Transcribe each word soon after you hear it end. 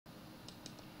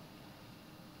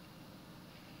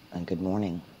and good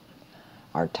morning.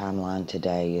 Our timeline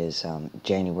today is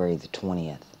January the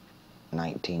 20th,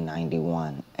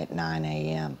 1991 at 9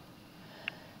 a.m.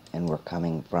 And we're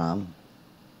coming from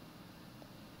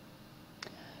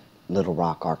Little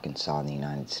Rock, Arkansas in the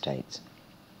United States.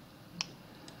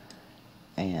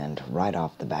 And right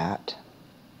off the bat,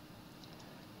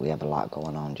 we have a lot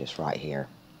going on just right here.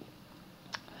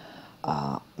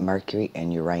 Mercury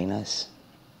and Uranus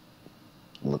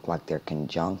look like they're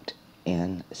conjunct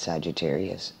in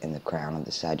Sagittarius, in the crown of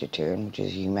the Sagittarian, which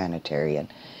is humanitarian.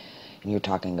 And you're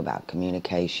talking about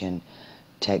communication,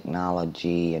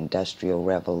 technology, industrial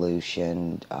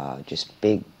revolution, just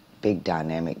big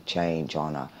dynamic change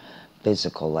on a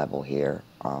physical level here,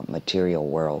 material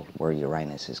world where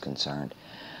Uranus is concerned.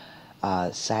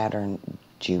 Saturn,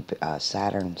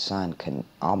 Sun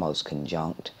almost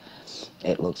conjunct.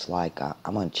 It looks like,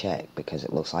 I'm going to check because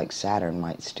it looks like Saturn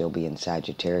might still be in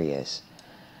Sagittarius,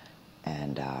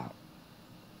 and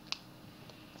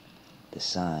the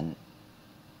Sun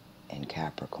in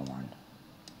Capricorn.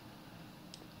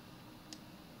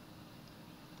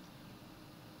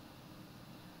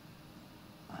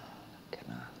 I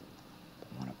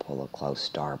want to pull a close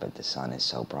star, but the Sun is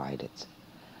so bright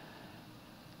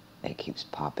it keeps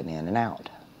popping in and out.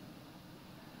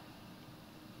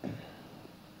 I'm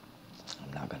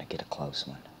not going to get a close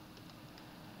one.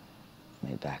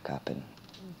 Let me back up and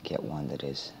get one that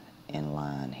is in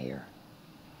line here.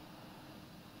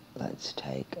 Let's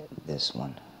take this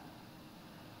one.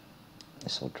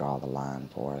 This will draw the line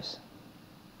for us.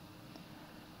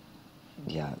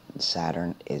 Yeah,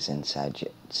 Saturn is in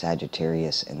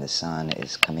Sagittarius and the Sun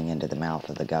is coming into the mouth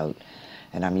of the goat.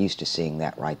 And I'm used to seeing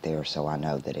that right there, so I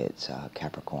know that it's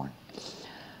Capricorn.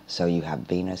 So you have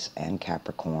Venus and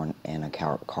Capricorn in a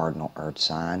cardinal earth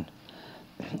sign.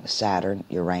 Saturn,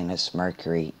 Uranus,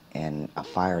 Mercury in a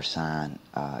fire sign,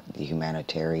 the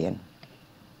humanitarian.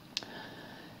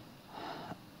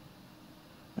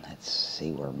 Let's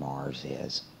see where Mars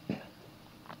is.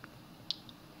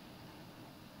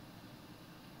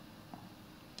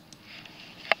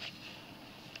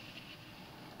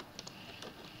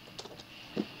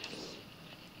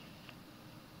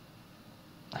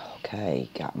 Okay,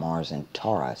 got Mars in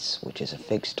Taurus, which is a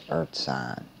fixed earth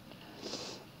sign.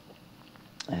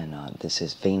 And this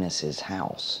is Venus's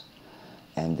house.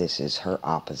 And this is her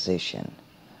opposition.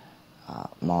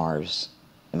 Mars,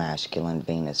 masculine,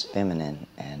 Venus, feminine.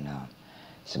 And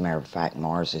as a matter of fact,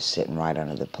 Mars is sitting right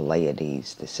under the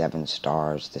Pleiades, the seven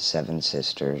stars, the seven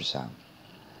sisters.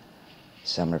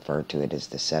 Some refer to it as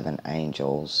the seven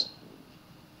angels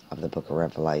of the book of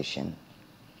Revelation.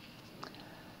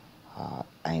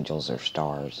 Angels are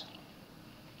stars.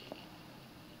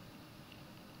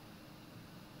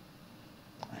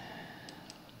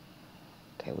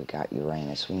 Okay, we got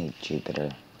Uranus. We need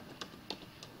Jupiter.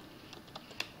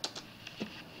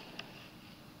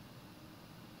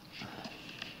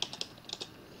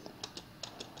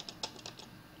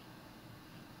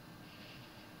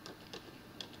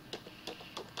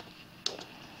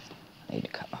 I need to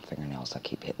cut my fingernails. I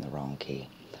keep hitting the wrong key.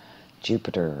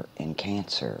 Jupiter in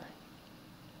Cancer,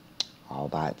 all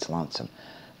by its lonesome.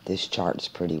 This chart's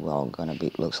pretty well going to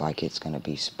be, looks like it's going to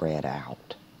be spread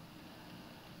out.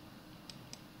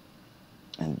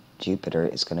 And Jupiter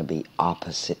is going to be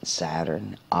opposite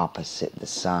Saturn, opposite the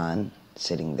Sun,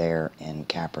 sitting there in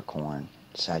Capricorn,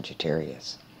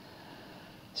 Sagittarius.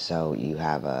 So you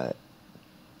have a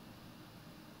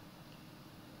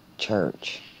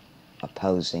church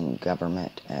opposing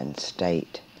government and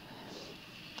state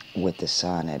with the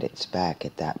Sun at its back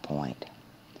at that point.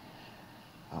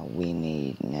 We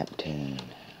need Neptune.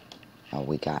 Oh,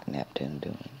 we got Neptune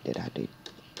doing. Did I do?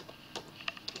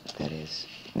 That is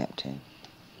Neptune.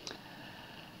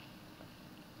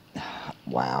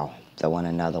 Wow. Throwing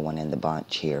another one in the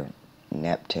bunch here.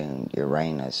 Neptune,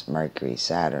 Uranus, Mercury,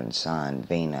 Saturn, Sun,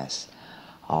 Venus,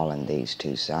 all in these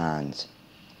two signs.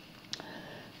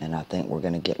 And I think we're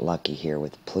going to get lucky here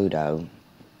with Pluto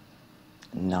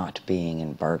not being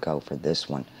in Virgo for this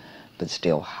one, but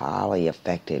still highly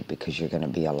affected because you're going to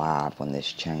be alive when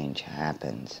this change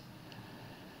happens.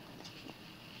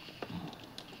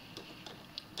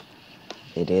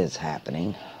 It is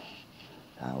happening.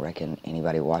 I reckon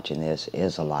anybody watching this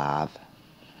is alive.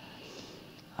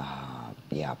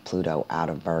 Yeah, Pluto out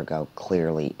of Virgo,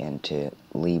 clearly into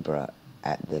Libra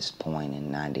at this point in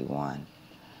 91.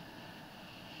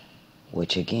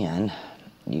 Which again,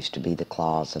 used to be the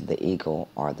claws of the eagle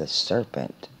or the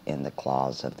serpent in the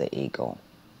claws of the eagle.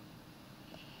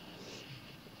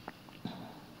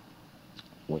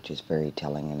 Which is very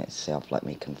telling in itself. Let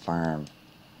me confirm.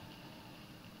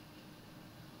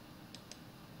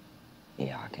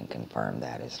 Yeah, I can confirm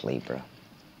that as Libra.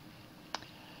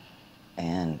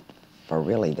 And for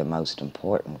really the most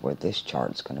important where this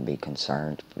chart's going to be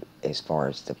concerned as far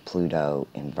as the Pluto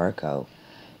in Virgo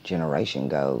generation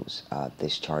goes,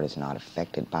 this chart is not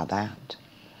affected by that.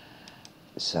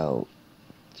 So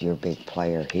your big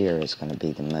player here is going to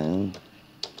be the moon.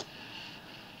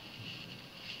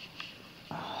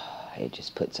 It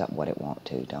just puts up what it wants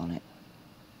to, don't it?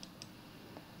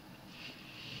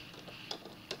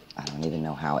 I don't even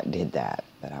know how it did that,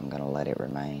 but I'm going to let it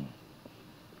remain.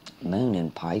 Moon in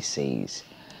Pisces,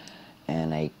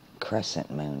 and a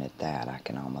crescent moon at that. I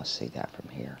can almost see that from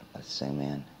here. Let's zoom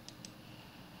in.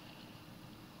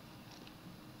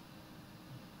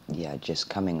 Yeah, just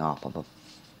coming off of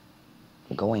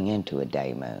going into a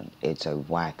day moon. It's a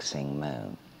waxing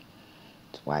moon.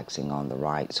 It's waxing on the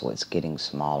right, so it's getting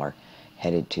smaller,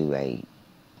 headed to a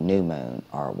new moon,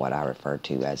 or what I refer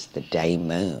to as the day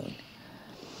moon.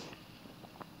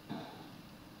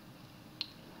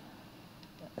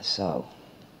 So,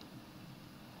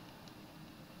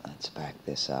 let's back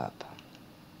this up.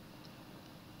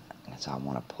 So I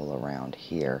want to pull around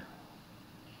here.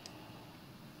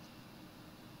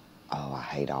 Oh, I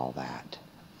hate all that.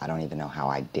 I don't even know how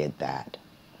I did that.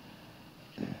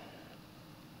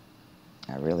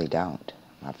 I really don't.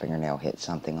 My fingernail hit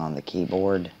something on the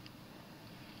keyboard.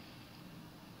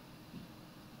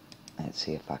 Let's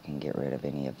see if I can get rid of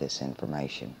any of this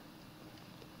information.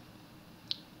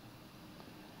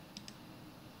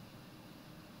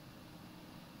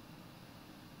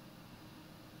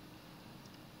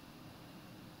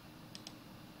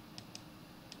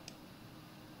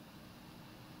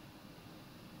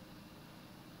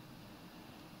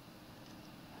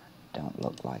 Don't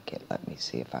look like it. Let me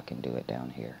see if I can do it down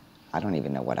here. I don't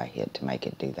even know what I hit to make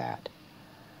it do that.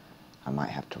 I might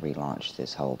have to relaunch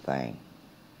this whole thing.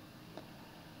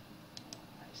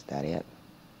 Is that it?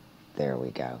 There we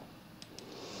go.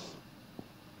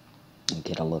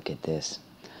 Get a look at this.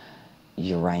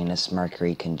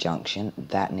 Uranus-Mercury conjunction.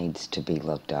 That needs to be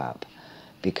looked up,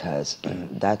 because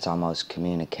that's almost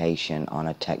communication on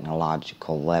a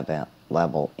technological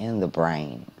level in the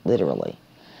brain, literally.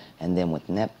 And then with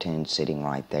Neptune sitting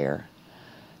right there,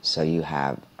 so you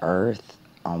have Earth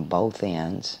on both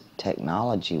ends,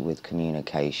 technology with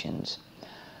communications,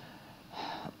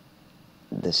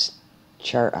 the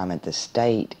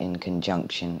state in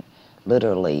conjunction,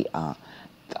 literally.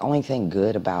 The only thing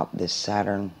good about this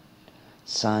Saturn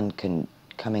Sun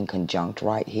coming conjunct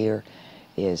right here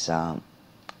is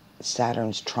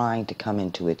Saturn's trying to come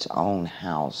into its own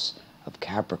house of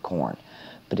Capricorn,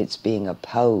 but it's being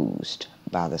opposed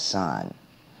by the Sun.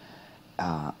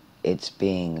 It's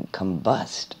being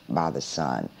combusted by the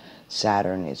Sun.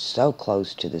 Saturn is so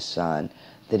close to the Sun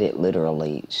that it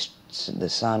literally, the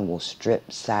Sun will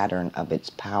strip Saturn of its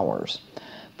powers.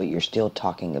 But you're still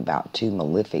talking about two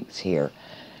malefics here.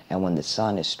 And when the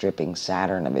Sun is stripping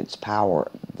Saturn of its power,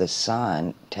 the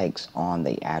Sun takes on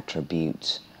the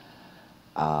attributes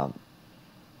of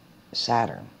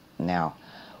Saturn. Now,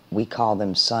 we call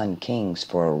them Sun Kings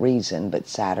for a reason, but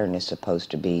Saturn is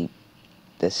supposed to be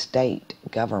the state,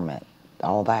 government,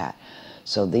 all that.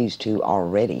 So these two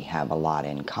already have a lot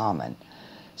in common.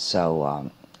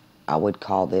 So I would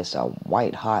call this a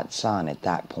white-hot sun at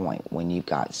that point, when you've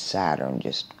got Saturn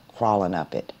just crawling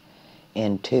up it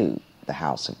into the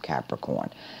house of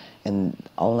Capricorn. And the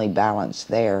only balance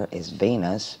there is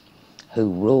Venus,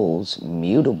 who rules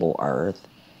mutable Earth,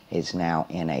 is now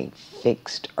in a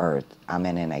fixed Earth,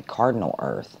 in a cardinal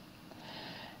Earth.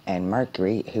 And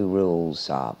Mercury, who rules,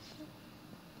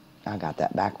 I got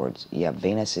that backwards. Yeah,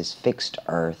 Venus is fixed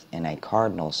Earth in a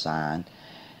cardinal sign,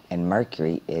 and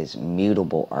Mercury is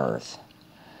mutable Earth.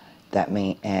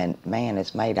 And man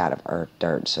is made out of earth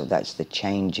dirt, so that's the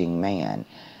changing man.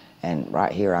 And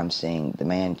right here I'm seeing the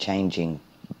man changing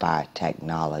by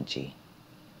technology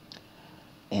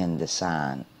in the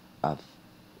sign of,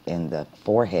 in the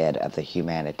forehead of the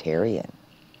humanitarian,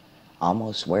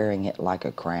 almost wearing it like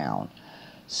a crown.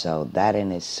 So that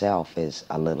in itself is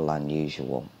a little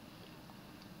unusual.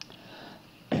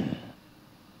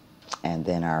 And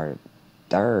then our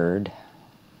third,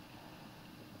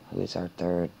 who is our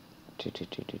third?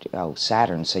 Oh,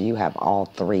 Saturn. So you have all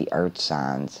three Earth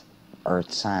sign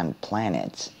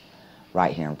planets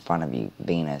right here in front of you: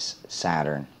 Venus,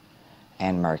 Saturn,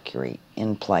 and Mercury,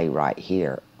 in play right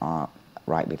here,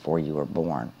 right before you were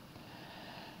born.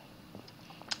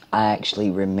 I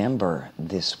actually remember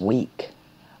this week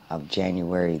of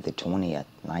January the 20th,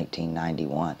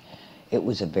 1991. It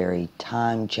was a very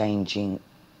time-changing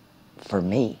for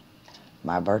me.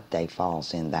 My birthday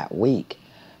falls in that week,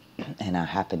 and I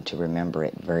happen to remember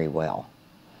it very well.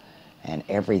 And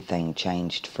everything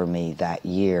changed for me that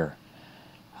year,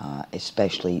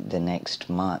 especially the next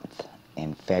month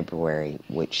in February,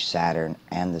 which Saturn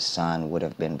and the Sun would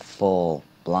have been full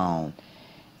blown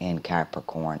in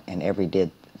Capricorn, and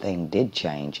everything did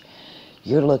change.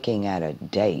 You're looking at a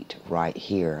date right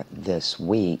here this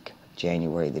week,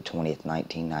 January the 20th,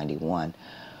 1991,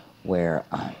 where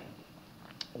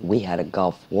we had a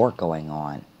Gulf War going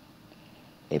on.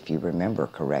 If you remember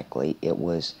correctly, it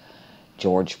was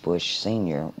George Bush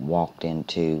Sr. walked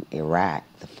into Iraq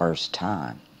the first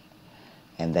time,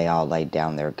 and they all laid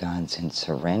down their guns and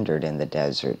surrendered in the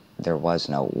desert. There was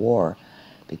no war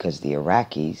because the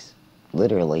Iraqis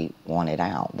literally wanted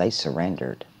out. They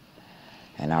surrendered.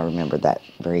 And I remember that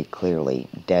very clearly.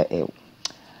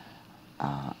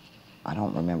 I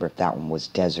don't remember if that one was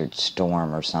Desert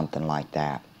Storm or something like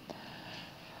that.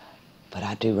 But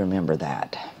I do remember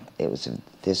that.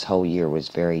 This whole year was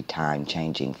very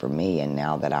time-changing for me, and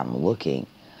now that I'm looking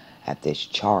at this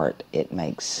chart, it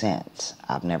makes sense.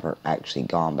 I've never actually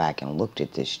gone back and looked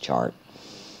at this chart.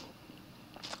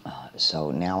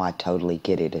 So now I totally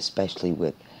get it, especially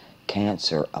with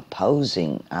Cancer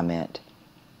opposing,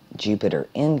 Jupiter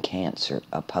in Cancer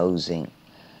opposing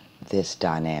this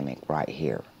dynamic right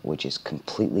here, which is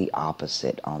completely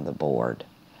opposite on the board.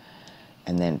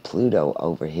 And then Pluto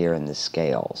over here in the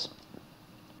scales.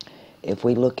 If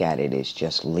we look at it as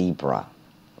just Libra,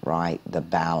 right? The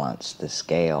balance, the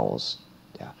scales.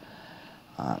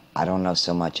 I don't know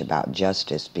so much about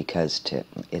justice because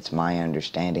it's my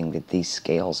understanding that these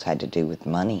scales had to do with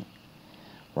money,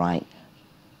 right?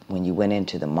 When you went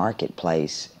into the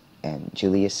marketplace, and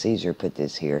Julius Caesar put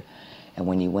this here, and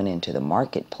when you went into the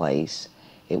marketplace,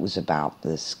 it was about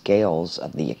the scales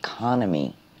of the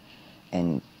economy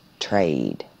and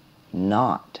trade,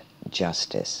 not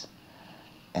justice.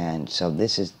 And so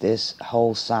this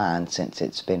whole sign, since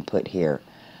it's been put here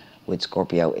with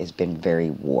Scorpio, has been very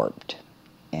warped,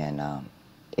 and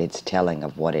it's telling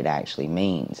of what it actually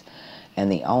means.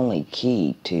 And the only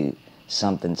key to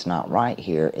something's not right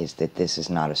here is that this is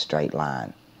not a straight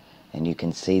line. And you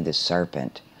can see the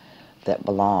serpent that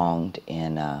belonged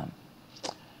in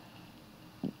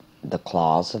the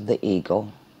claws of the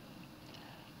eagle,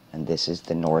 and this is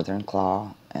the northern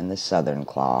claw and the southern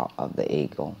claw of the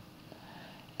eagle.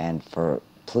 And for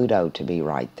Pluto to be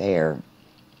right there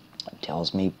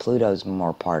tells me Pluto's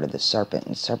more part of the serpent,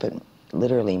 and serpent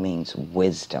literally means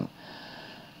wisdom.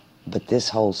 But this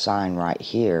whole sign right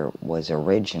here was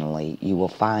originally, you will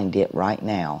find it right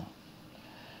now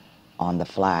on the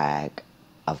flag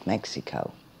of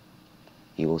Mexico.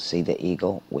 You will see the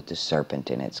eagle with the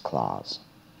serpent in its claws.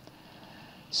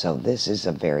 So this is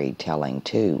a very telling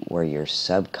too, where your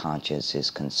subconscious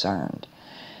is concerned.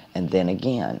 And then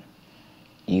again,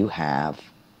 you have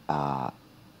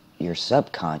your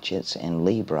subconscious in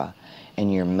Libra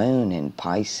and your moon in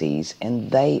Pisces, and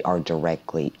they are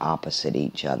directly opposite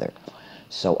each other.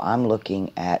 So I'm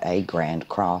looking at a grand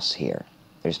cross here.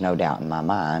 There's no doubt in my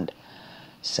mind.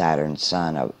 Saturn,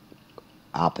 Sun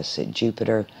opposite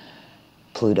Jupiter,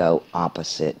 Pluto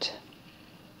opposite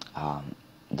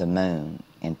the moon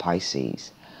in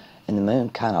Pisces. And the moon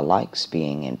kind of likes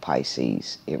being in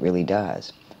Pisces. It really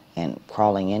does. And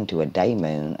crawling into a day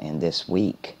moon in this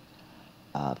week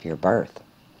of your birth.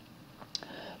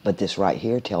 But this right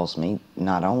here tells me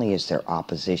not only is there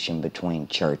opposition between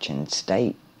church and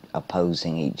state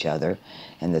opposing each other,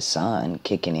 and the sun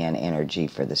kicking in energy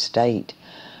for the state,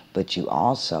 but you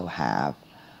also have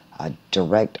a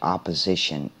direct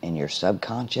opposition in your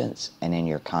subconscious and in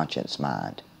your conscious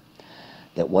mind.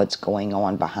 That what's going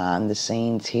on behind the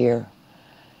scenes here,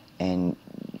 and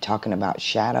talking about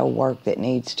shadow work that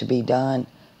needs to be done,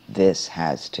 this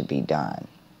has to be done.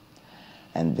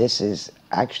 And this is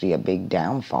actually a big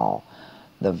downfall.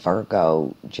 The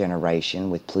Virgo generation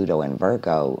with Pluto and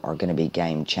Virgo are going to be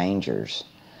game changers,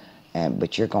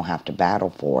 but you're going to have to battle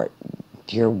for it.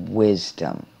 Your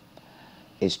wisdom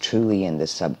is truly in the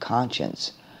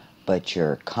subconscious, but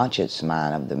your conscious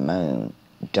mind of the moon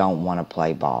don't want to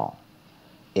play ball.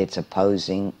 It's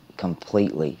opposing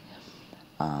completely.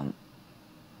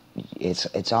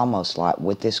 It's almost like,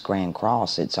 with this Grand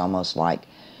Cross, it's almost like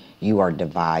you are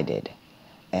divided.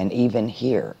 And even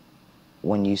here,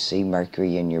 when you see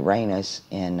Mercury and Uranus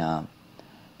in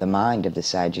the mind of the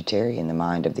Sagittarian, the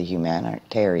mind of the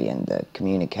humanitarian, the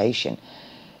communication,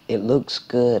 it looks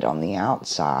good on the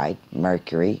outside,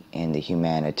 Mercury in the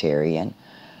humanitarian,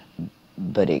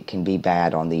 but it can be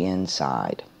bad on the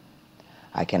inside.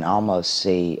 I can almost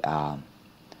see,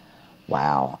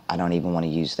 wow, I don't even want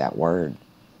to use that word,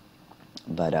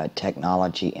 but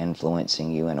technology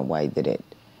influencing you in a way that it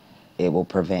it will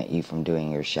prevent you from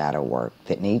doing your shadow work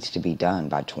that needs to be done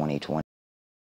by 2020.